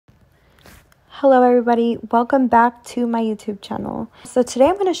Hello everybody, welcome back to my YouTube channel. So today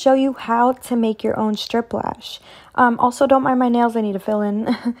I'm going to show you how to make your own strip lash. Also don't mind my nails, I need to fill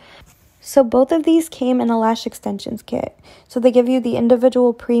in. So both of these came in a lash extensions kit. So they give you the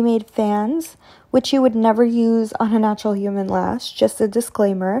individual pre-made fans, which you would never use on a natural human lash, just a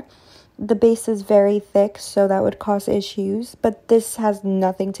disclaimer. The base is very thick, so that would cause issues, but this has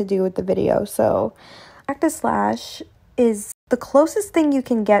nothing to do with the video. So practice lash is the closest thing you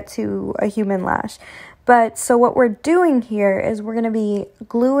can get to a human lash. But so what we're doing here is we're going to be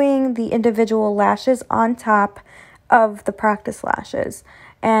gluing the individual lashes on top of the practice lashes.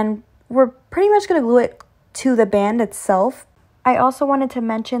 And we're pretty much going to glue it to the band itself. I also wanted to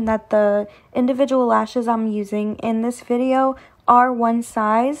mention that the individual lashes I'm using in this video are one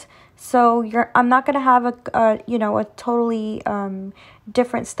size. So I'm not going to have a totally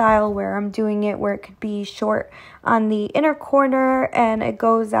different style where I'm doing it where it could be short on the inner corner and it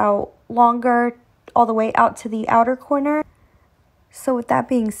goes out longer all the way out to the outer corner. So with that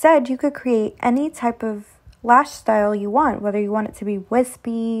being said, you could create any type of lash style you want, whether you want it to be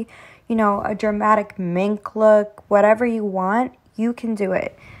wispy, a dramatic mink look, whatever you want, you can do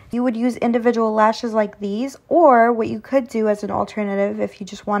it. You would use individual lashes like these, or what you could do as an alternative if you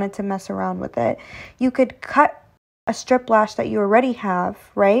just wanted to mess around with it, you could cut a strip lash that you already have,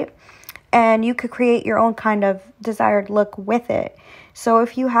 right? And you could create your own kind of desired look with it. So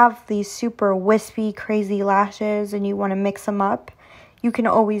if you have these super wispy, crazy lashes and you want to mix them up, you can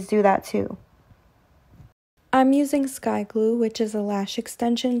always do that too. I'm using Sky Glue, which is a lash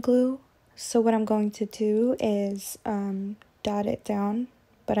extension glue. So what I'm going to do is dot it down.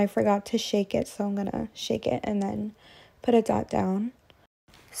 But I forgot to shake it, so I'm going to shake it and then put a dot down.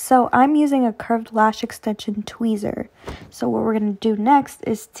 So I'm using a curved lash extension tweezer. So what we're going to do next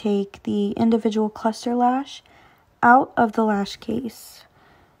is take the individual cluster lash out of the lash case.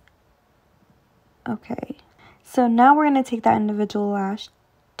 Okay, so now we're going to take that individual lash,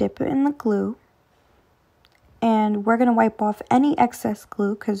 dip it in the glue, and we're going to wipe off any excess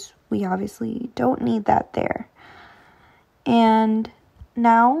glue because we obviously don't need that there. And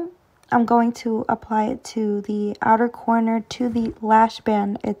now I'm going to apply it to the outer corner, to the lash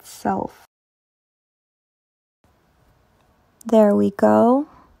band itself. There we go.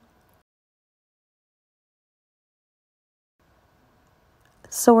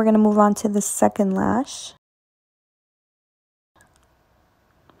 So we're going to move on to the second lash.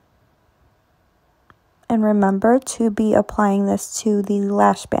 And remember to be applying this to the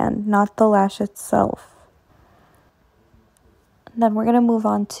lash band, not the lash itself. Then we're going to move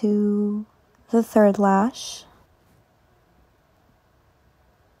on to the third lash.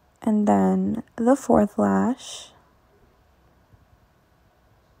 And then the fourth lash.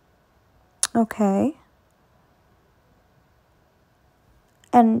 Okay.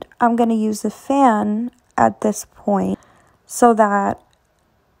 And I'm going to use the fan at this point so that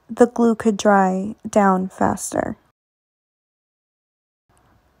the glue could dry down faster.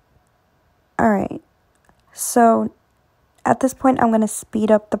 Alright, so at this point, I'm going to speed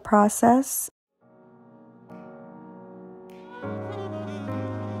up the process.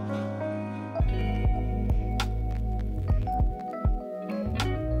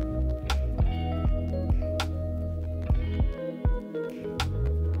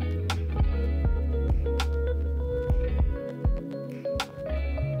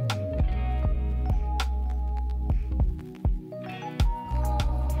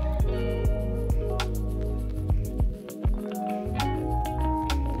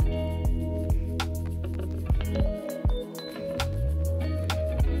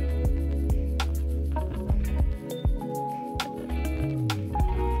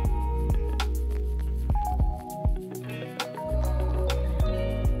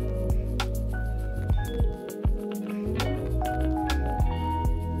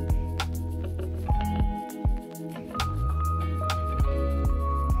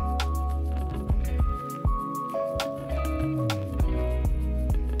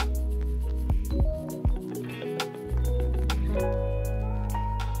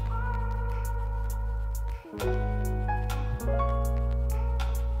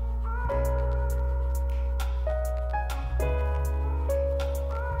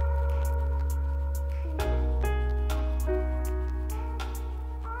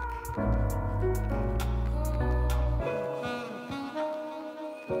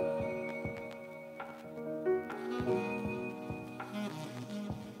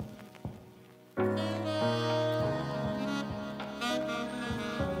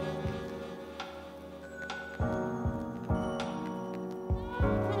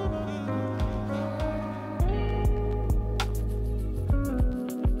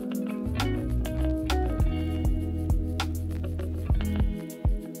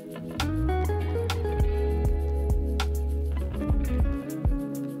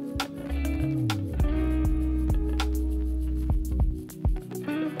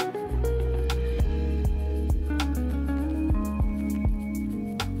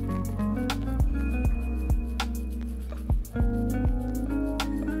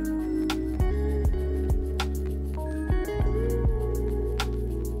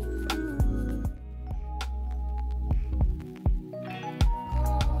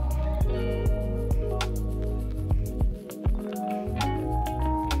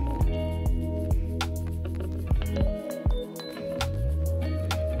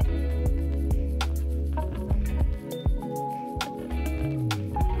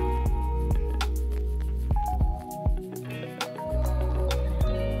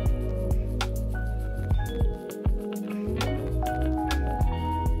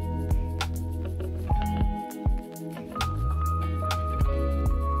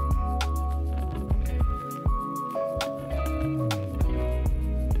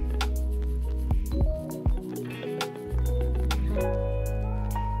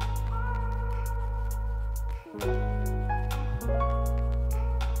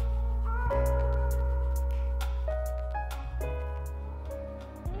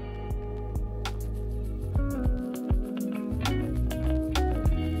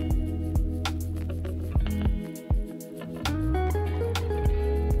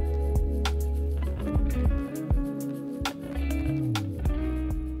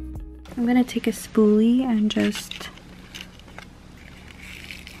 I'm gonna take a spoolie and just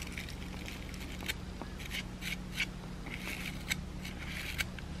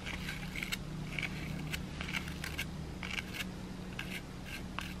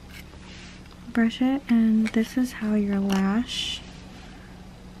brush it, and this is how your lash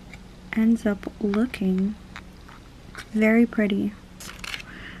ends up looking. It's very pretty.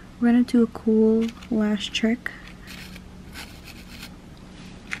 We're gonna do a cool lash trick,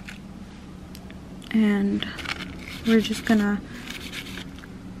 and we're just gonna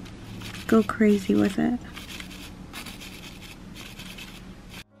go crazy with it.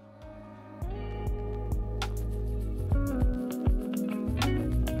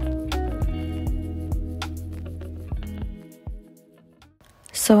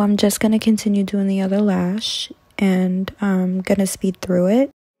 So I'm just going to continue doing the other lash, and I'm going to speed through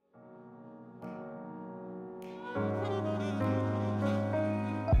it.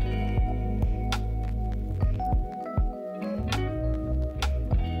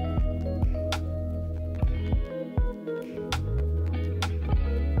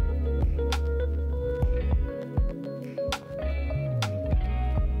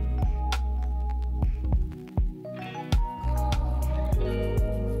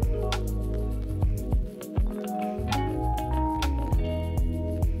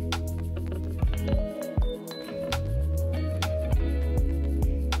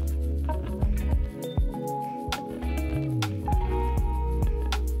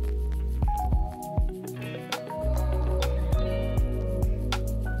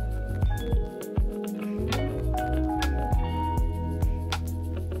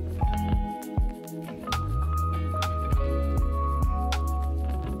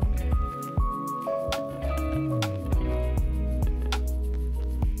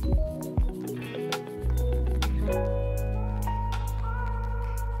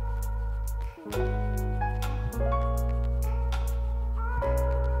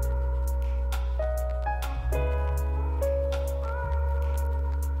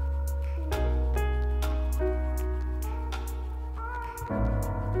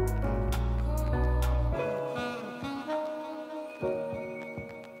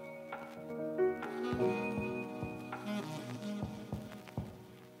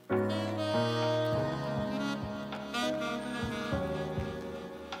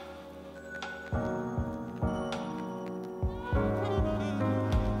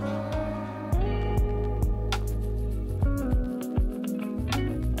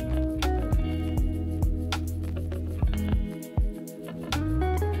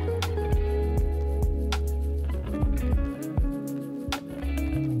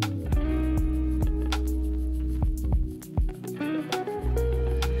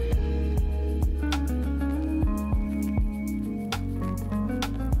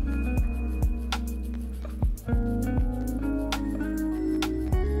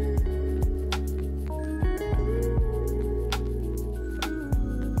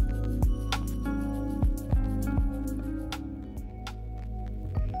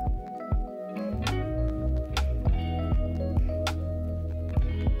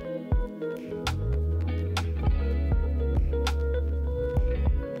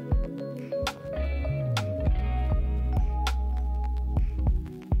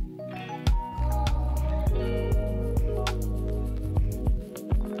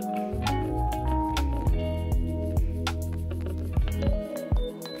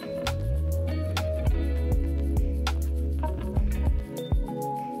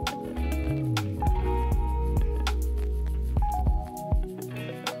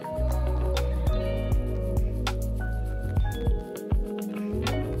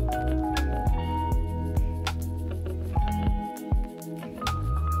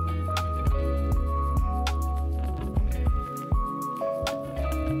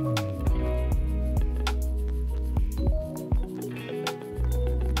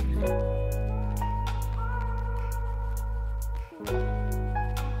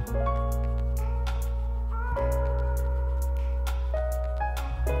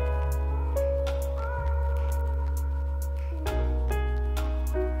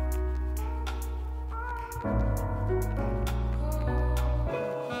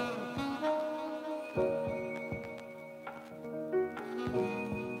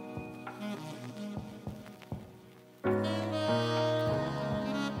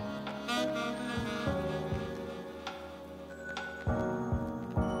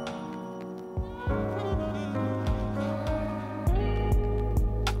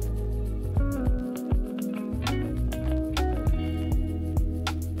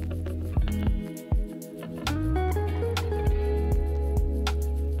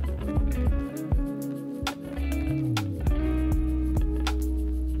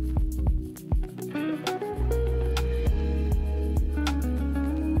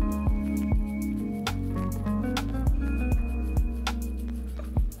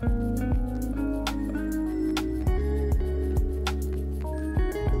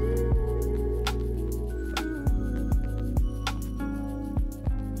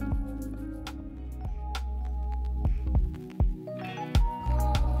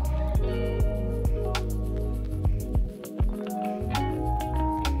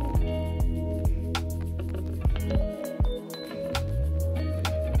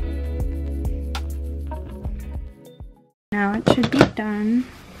 now it should be done.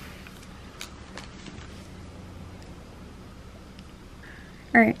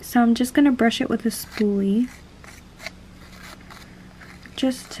 Alright, so I'm just going to brush it with a spoolie.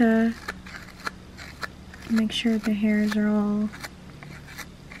 Just to make sure the hairs are all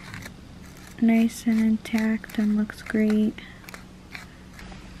nice and intact and looks great.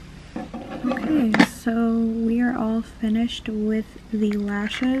 Okay, so we are all finished with the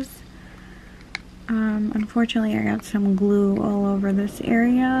lashes. Unfortunately, I got some glue all over this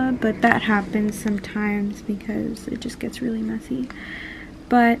area, but that happens sometimes because it just gets really messy.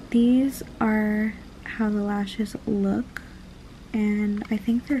 But these are how the lashes look, and I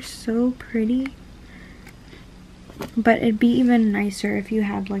think they're so pretty. But it'd be even nicer if you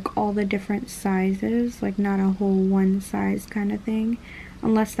had like all the different sizes, like not a whole one size kind of thing,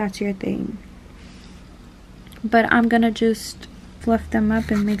 unless that's your thing. But I'm gonna just fluff them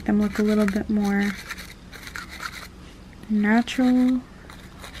up and make them look a little bit more natural.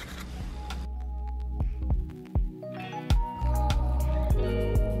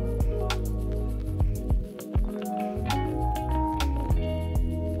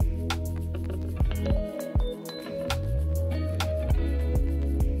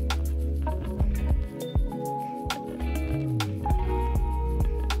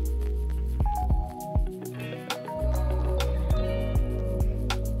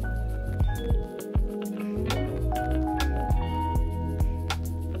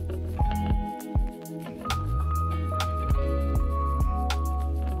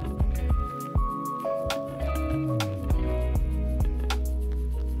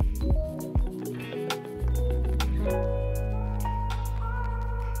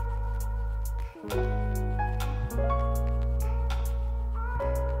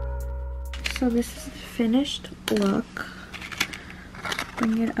 So this is the finished look.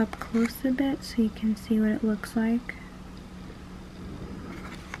 Bring it up close a bit so you can see what it looks like.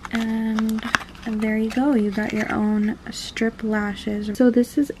 And there you go, you got your own strip lashes. So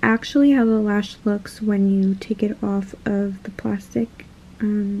this is actually how the lash looks when you take it off of the plastic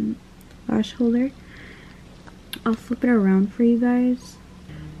lash holder. I'll flip it around for you guys.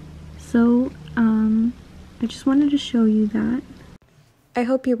 So I just wanted to show you that. I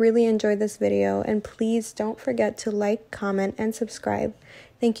hope you really enjoyed this video, and please don't forget to like, comment, and subscribe.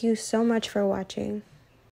 Thank you so much for watching.